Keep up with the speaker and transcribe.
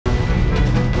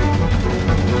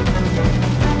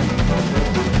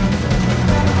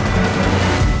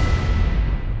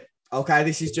Okay,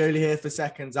 this is Joe Leigh here for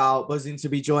Seconds Out. Buzzing to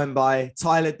be joined by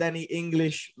Tyler Denny,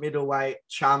 English middleweight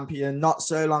champion. Not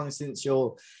so long since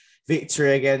your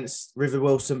victory against River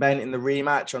Wilson Bent in the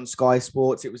rematch on Sky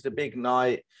Sports. It was the big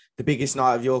night, the biggest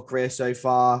night of your career so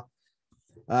far.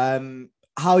 How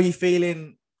are you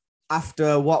feeling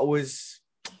after what was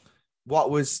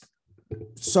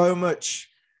so much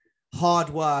hard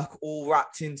work all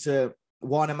wrapped into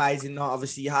one amazing night?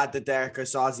 Obviously, you had the Derek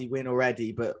Osazi win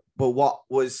already, but what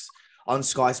was on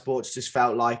Sky Sports just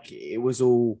felt like it was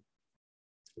all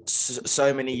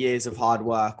so many years of hard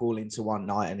work all into one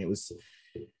night, and it was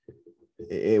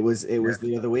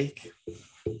the other week.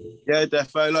 Yeah,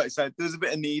 definitely. Like I said, there's a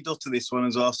bit of needle to this one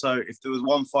as well. So if there was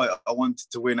one fight I wanted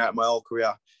to win out my whole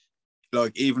career,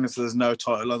 like even if there's no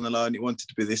title on the line, it wanted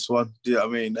to be this one. Do you know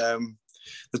what I mean?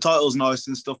 The title's nice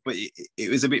and stuff, but it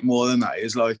was a bit more than that. It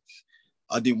was like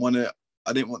I didn't want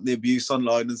the abuse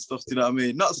online and stuff. Do you know what I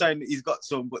mean? Not saying that he's got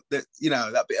some, but that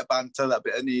bit of banter, that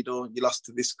bit of needle. You lost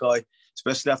to this guy,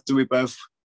 especially after we both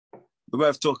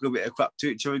talking a bit of crap to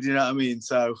each other. Do you know what I mean?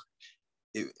 So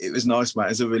it was nice, mate. It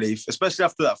was a relief, especially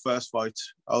after that first fight.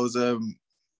 I was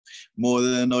more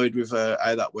than annoyed with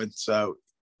how that went. So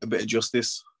a bit of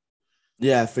justice.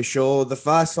 Yeah, for sure. The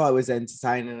first fight was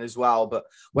entertaining as well, but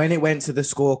when it went to the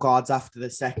scorecards after the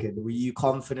second, were you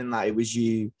confident that it was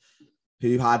you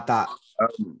who had that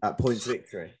points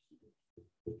victory?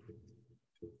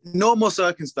 Normal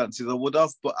circumstances, I would have,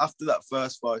 but after that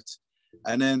first fight,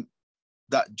 and then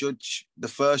that judge, the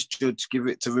first judge, give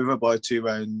it to River by 2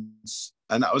 rounds,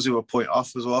 and that was with a point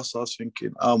off as well. So I was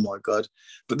thinking, oh my God.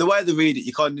 But the way they read it,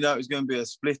 you kind of know it was going to be a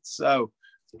split. So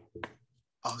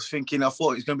I was thinking, I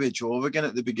thought it was going to be a draw again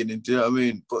at the beginning. Do you know what I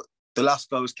mean? But the last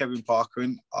guy was Kevin Parker,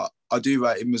 and I do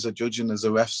rate him as a judge and as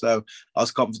a ref. So I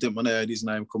was confident when I heard his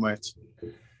name come out.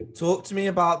 Talk to me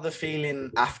about the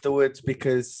feeling afterwards,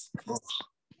 because...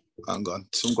 Hang on.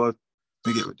 Some guy, let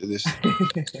me get rid of this.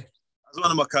 That's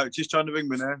one of my coaches trying to ring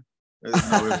me now.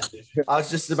 I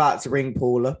was just about to ring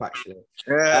Paul up, actually.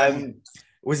 Yeah.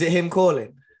 Was it him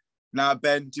calling? Nah,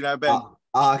 Ben. Do you know Ben?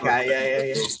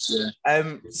 Okay,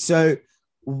 yeah. So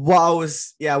what I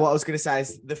was going to say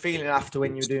is the feeling after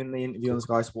when you were doing the interview on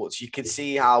Sky Sports, you could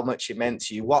see how much it meant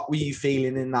to you. What were you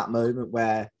feeling in that moment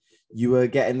where you were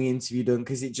getting the interview done?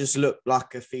 Because it just looked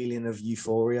like a feeling of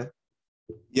euphoria.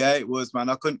 Yeah, it was, man.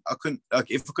 I couldn't,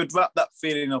 like, if I could wrap that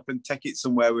feeling up and take it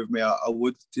somewhere with me, I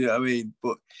would, do you know what I mean?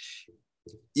 But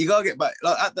you got to get back.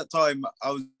 Like, at that time,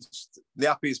 I was the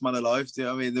happiest man alive, do you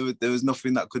know what I mean? There was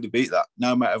nothing that could have beat that,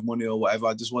 no amount of money or whatever.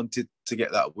 I just wanted to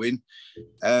get that win.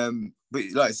 But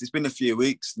like, it's been a few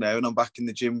weeks now, and I'm back in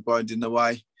the gym grinding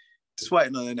away, just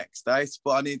waiting on the next date.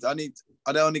 But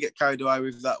I don't want to get carried away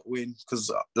with that win, because,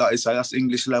 like I say, that's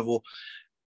English level,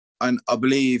 and I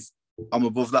believe I'm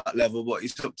above that level, but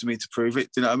it's up to me to prove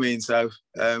it. Do you know what I mean? So,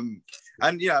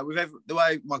 and yeah, with the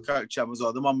way my coach was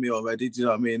on, them on me already. Do you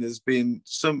know what I mean? There's been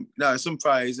some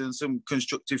praise and some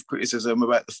constructive criticism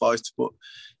about the fight, but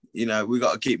we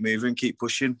got to keep moving, keep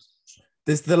pushing.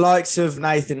 There's the likes of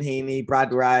Nathan Heaney,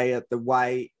 Brad Ray at the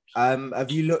weight. Have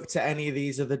you looked at any of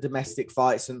these other domestic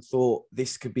fights and thought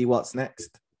this could be what's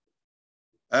next?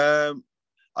 I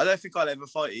don't think I'll ever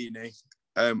fight Heaney.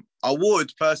 I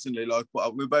would personally, like,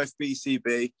 but we're both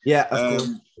BCB. Yeah, of course.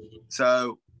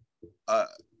 So I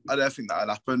don't think that'll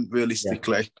happen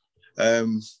realistically. Yeah.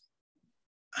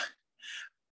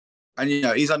 And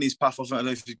he's on his path. I don't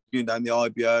know if he's going down the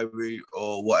IBO route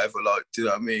or whatever. Like, do you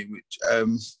know what I mean? Which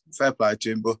fair play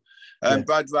to him. But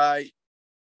Brad Ray,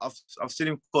 I've seen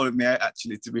him calling me out,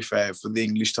 actually, to be fair, for the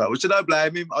English title, which I don't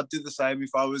blame him. I'd do the same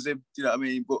if I was him. Do you know what I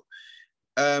mean? But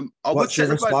I would say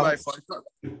the Brad Ray fight.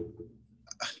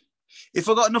 If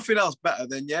I got nothing else better,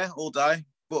 then yeah, all day.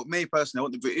 But me personally, I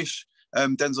want the British.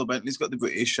 Denzel Bentley's got the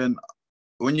British, and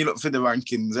when you look for the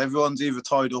rankings, everyone's either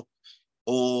tied up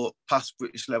or past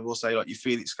British level. Say like you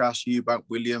Felix Cash, Eubank,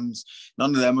 Williams.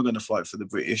 None of them are going to fight for the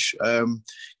British.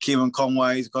 Kieran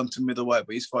Conway's gone to middleweight,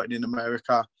 but he's fighting in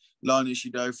America. Linus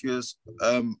Udofia's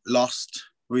lost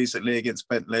recently against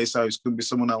Bentley, so it's going to be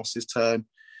someone else's turn.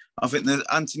 I think there's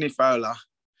Anthony Fowler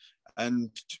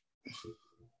and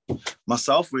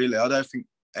myself, really. I don't think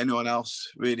anyone else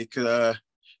really could,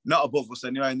 not above us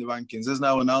anyway in the rankings. There's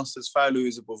no one else. There's Fowler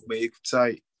who's above me. He could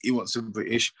say he wants a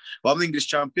British. But I'm the English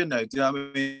champion now, do you know what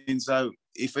I mean? So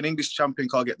if an English champion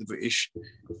can't get the British,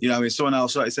 I mean, someone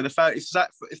else, right? So if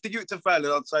they give it to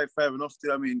Fowler, I'd say fair enough, do you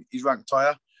know what I mean? He's ranked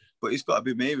higher, but it's got to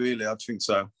be me, really. I think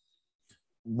so.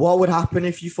 What would happen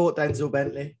if you fought Denzel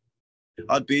Bentley?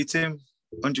 I'd beat him.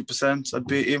 100%, I'd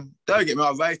beat him. Don't get me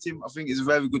wrong, I rate him. I think he's a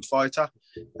very good fighter.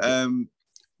 The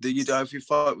Udofia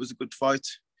fight was a good fight.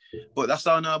 But that's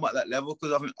how I know I'm at that level,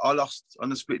 because I think I lost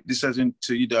on a split decision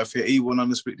to Udofia. He won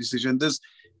on a split decision. There's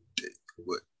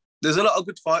a lot of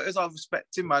good fighters. I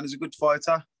respect him, man. He's a good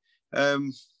fighter. But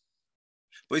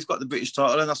he's got the British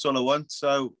title, and that's all I want.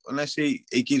 So unless he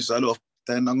gives that up,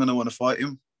 then I'm going to want to fight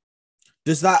him.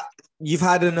 You've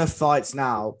had enough fights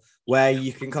now where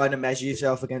you can kind of measure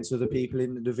yourself against other people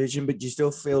in the division, but you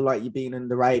still feel like you've been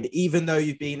underrated, even though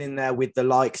you've been in there with the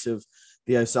likes of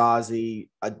the Osazi,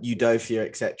 Udofia,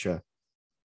 etc.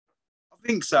 I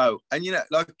think so. And,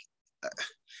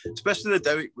 especially the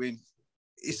Derek win,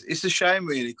 it's a shame,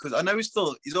 really, because I know he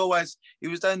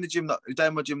was down my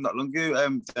gym not long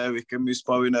ago, Derek, and we was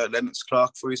sparring Lennox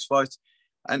Clark for his fight.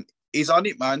 And he's on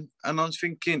it, man. And I was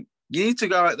thinking, you need to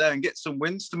go out there and get some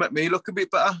wins to make me look a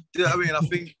bit better. Do you know what I mean? I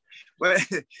think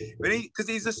because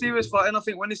he's a serious fighter, and I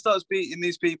think when he starts beating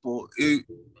these people,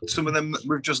 some of them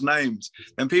we've just named,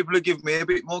 then people will give me a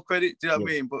bit more credit. Do you know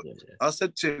what I mean? But I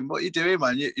said to him, "What are you doing,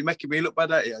 man? You're making me look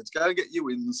bad out here. Just go and get your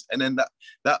wins." And then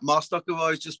that my stock of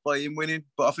eyes just by him winning.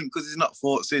 But I think because he's not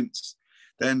fought since,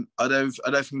 then I don't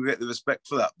think we get the respect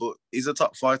for that. But he's a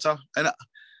top fighter, and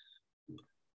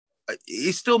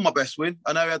he's still my best win.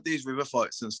 I know he had these river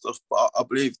fights and stuff, but I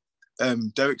believe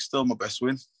Derek's still my best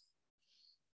win.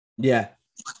 Yeah.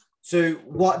 So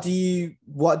what do you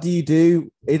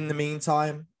do in the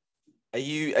meantime? Are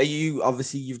you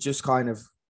obviously you've just kind of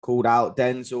called out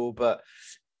Denzel, but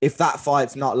if that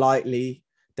fight's not likely,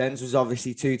 Denzel's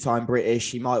obviously 2-time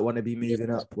British. He might want to be moving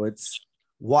upwards.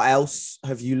 What else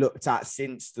have you looked at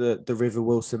since the River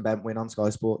Wilson Bent win on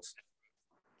Sky Sports?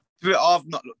 I've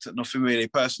not looked at nothing really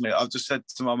personally. I've just said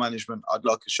to my management, I'd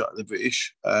like a shot at the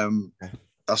British.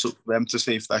 That's up for them to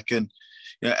see if they can.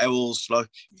 Errol's like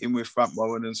in with Frank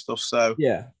Warren and stuff. So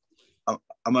yeah,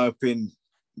 I'm hoping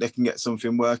they can get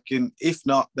something working. If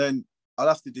not, then I'll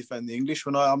have to defend the English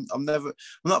one. I'm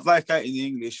not vacating the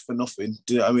English for nothing.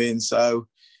 Do you know what I mean? So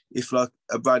if like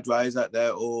a Brad Ray's out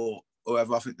there or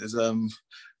whoever, I think there's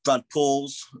Brad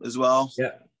Pauls as well.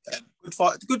 Yeah.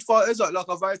 Good fighters. Like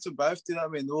I've rated them both. Do you know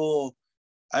what I mean?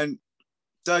 And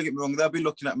don't get me wrong, they'll be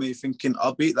looking at me thinking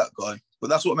I'll beat that guy. But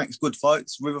that's what makes good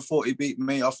fights. River 40 beat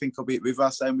me. I think I'll beat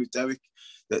River. Same with Derek.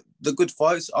 The good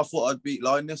fights, I thought I'd beat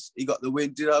Linus. He got the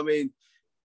win. Do you know what I mean?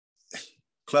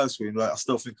 Close win, right? I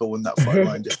still think I won that fight,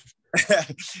 mind you.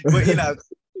 But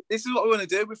this is what we want to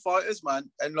do with fighters,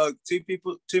 man. And like too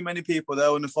many people, they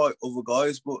want to fight other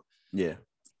guys. But yeah,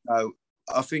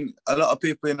 I think a lot of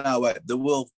people in our way, they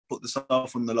will put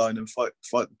themselves on the line and fight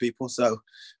the people. So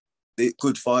the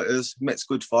good fighters, Met's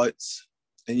good fights,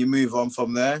 and you move on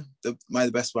from there. May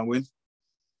the best one win.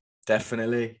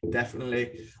 Definitely.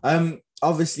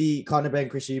 Obviously, CONOR BENN,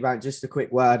 Chris Eubank, just a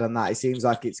quick word on that. It seems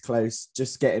like it's close,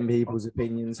 just getting people's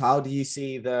opinions. How do you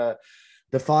see the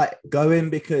fight going?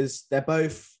 Because they're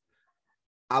both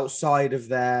outside of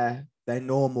their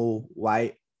normal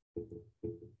weight.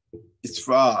 It's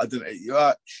far. I don't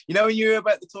know. When you hear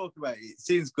about the talk about it, it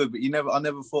seems good, but I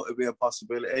never thought it'd be a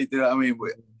possibility. Do you know what I mean?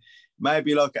 But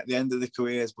maybe like at the end of the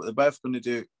careers, but they're both going to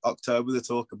do October, the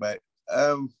talk about.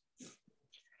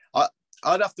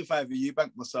 I'd have to favour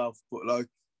Eubank myself, but like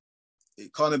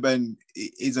CONOR BENN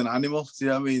is an animal. Do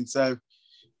you know what I mean? So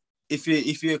if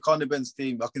you're CONOR BENN's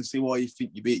team, I can see why you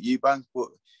think you beat Eubank, but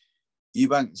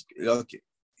Eubank's like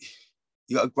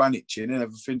you got a granite chin and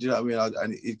everything. Do you know what I mean?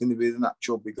 And he's going to be the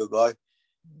natural bigger guy.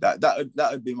 That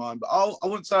would be mine. But I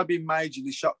wouldn't say I'd be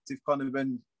majorly shocked if CONOR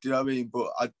BENN. Do you know what I mean?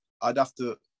 But I'd have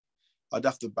to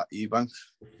back Eubank.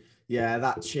 Yeah,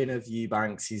 that chin of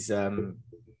Eubanks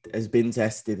has been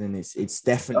tested, and it's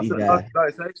definitely there.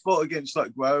 He's fought against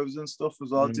like Groves and stuff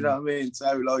as well. Do you know what I mean?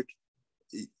 So like,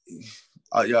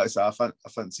 I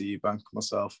fancy Eubank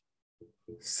myself.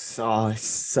 So it's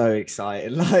so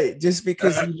exciting, like just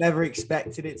because you never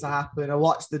expected it to happen. I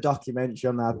watched the documentary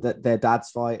on their dad's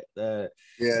fight. I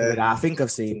think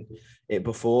I've seen it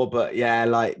before, but yeah,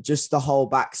 like just the whole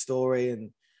backstory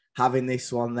and having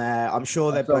this one there. I'm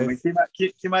sure they're both. Can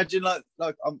you imagine like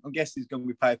I'm guessing it's going to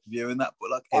be pay-per-view and that,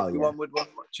 but like everyone would want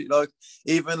to watch it. Like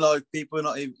even like people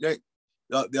not even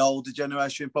like the older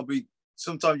generation probably.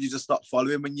 Sometimes you just stop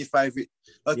following when your favourite,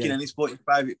 in any sport, your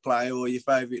favourite player or your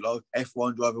favourite like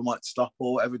F1 driver might stop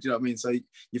or whatever. Do you know what I mean? So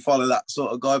you follow that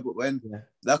sort of guy, but when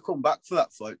they'll come back for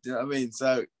that fight, do you know what I mean?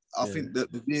 So I think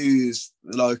that the views,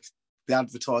 like the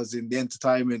advertising, the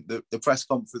entertainment, the press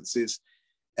conferences,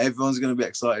 everyone's going to be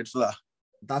excited for that.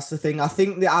 That's the thing. I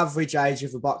think the average age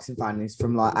of a boxing fan is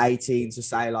from like 18 to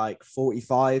say like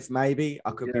 45, maybe.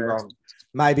 I could be wrong.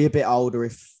 Maybe a bit older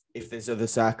if there's other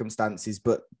circumstances,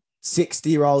 but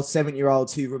 60-year-olds,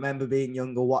 70-year-olds who remember being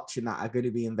younger watching that are going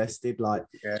to be invested. Like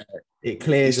it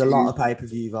clears a lot of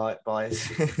pay-per-view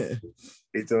bias.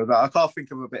 It does. I can't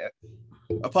think of a bit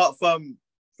apart from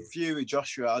Fury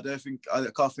Joshua. I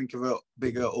can't think of a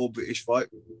bigger all British fight.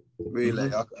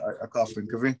 Really, I can't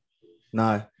think of it.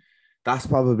 No, that's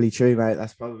probably true, mate.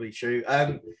 That's probably true.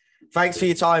 Thanks for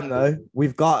your time, though.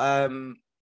 We've got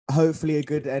hopefully a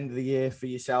good end of the year for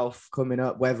yourself coming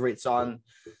up, whether it's on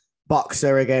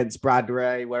Boxer against Brad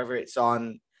Ray, whether it's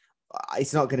on,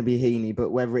 it's not going to be Heaney, but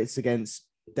whether it's against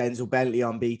Denzel Bentley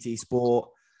on BT Sport,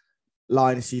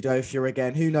 Linus Udofia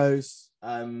again, who knows?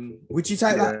 Would you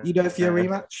take that Udofia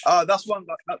rematch? Oh, that's one.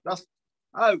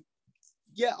 I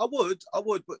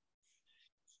would, but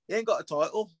he ain't got a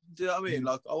title. Do you know what I mean?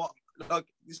 Like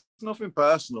it's nothing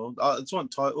personal. I just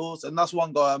want titles, and that's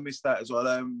one guy I missed out as well.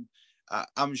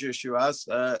 Amjad Shiraz,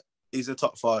 he's a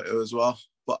top fighter as well,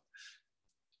 but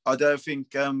I don't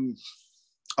think.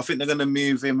 I think they're going to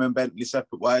move him and Bentley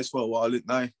separate ways for a while, didn't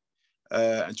they?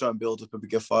 And try and build up a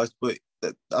bigger fight. But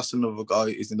that's another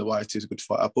guy who's in the way too, a good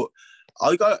fighter. But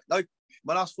I got my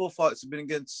last 4 fights have been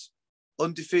against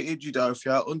undefeated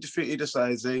Udofia, undefeated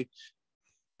Asazi,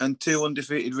 and 2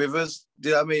 undefeated Rivers. Do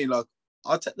you know what I mean? Like,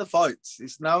 I'll take the fights.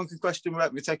 It's no one can question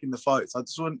me taking the fights. I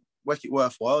just want to make it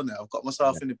worthwhile now. I've got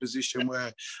myself in a position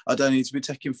where I don't need to be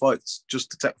taking fights just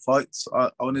to take fights.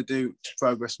 I want to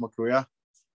progress my career.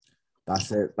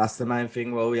 That's it. That's the main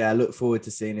thing. Well, yeah, I look forward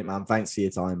to seeing it, man. Thanks for your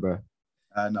time, bro.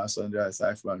 Nice one, Joe.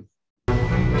 Safe, man.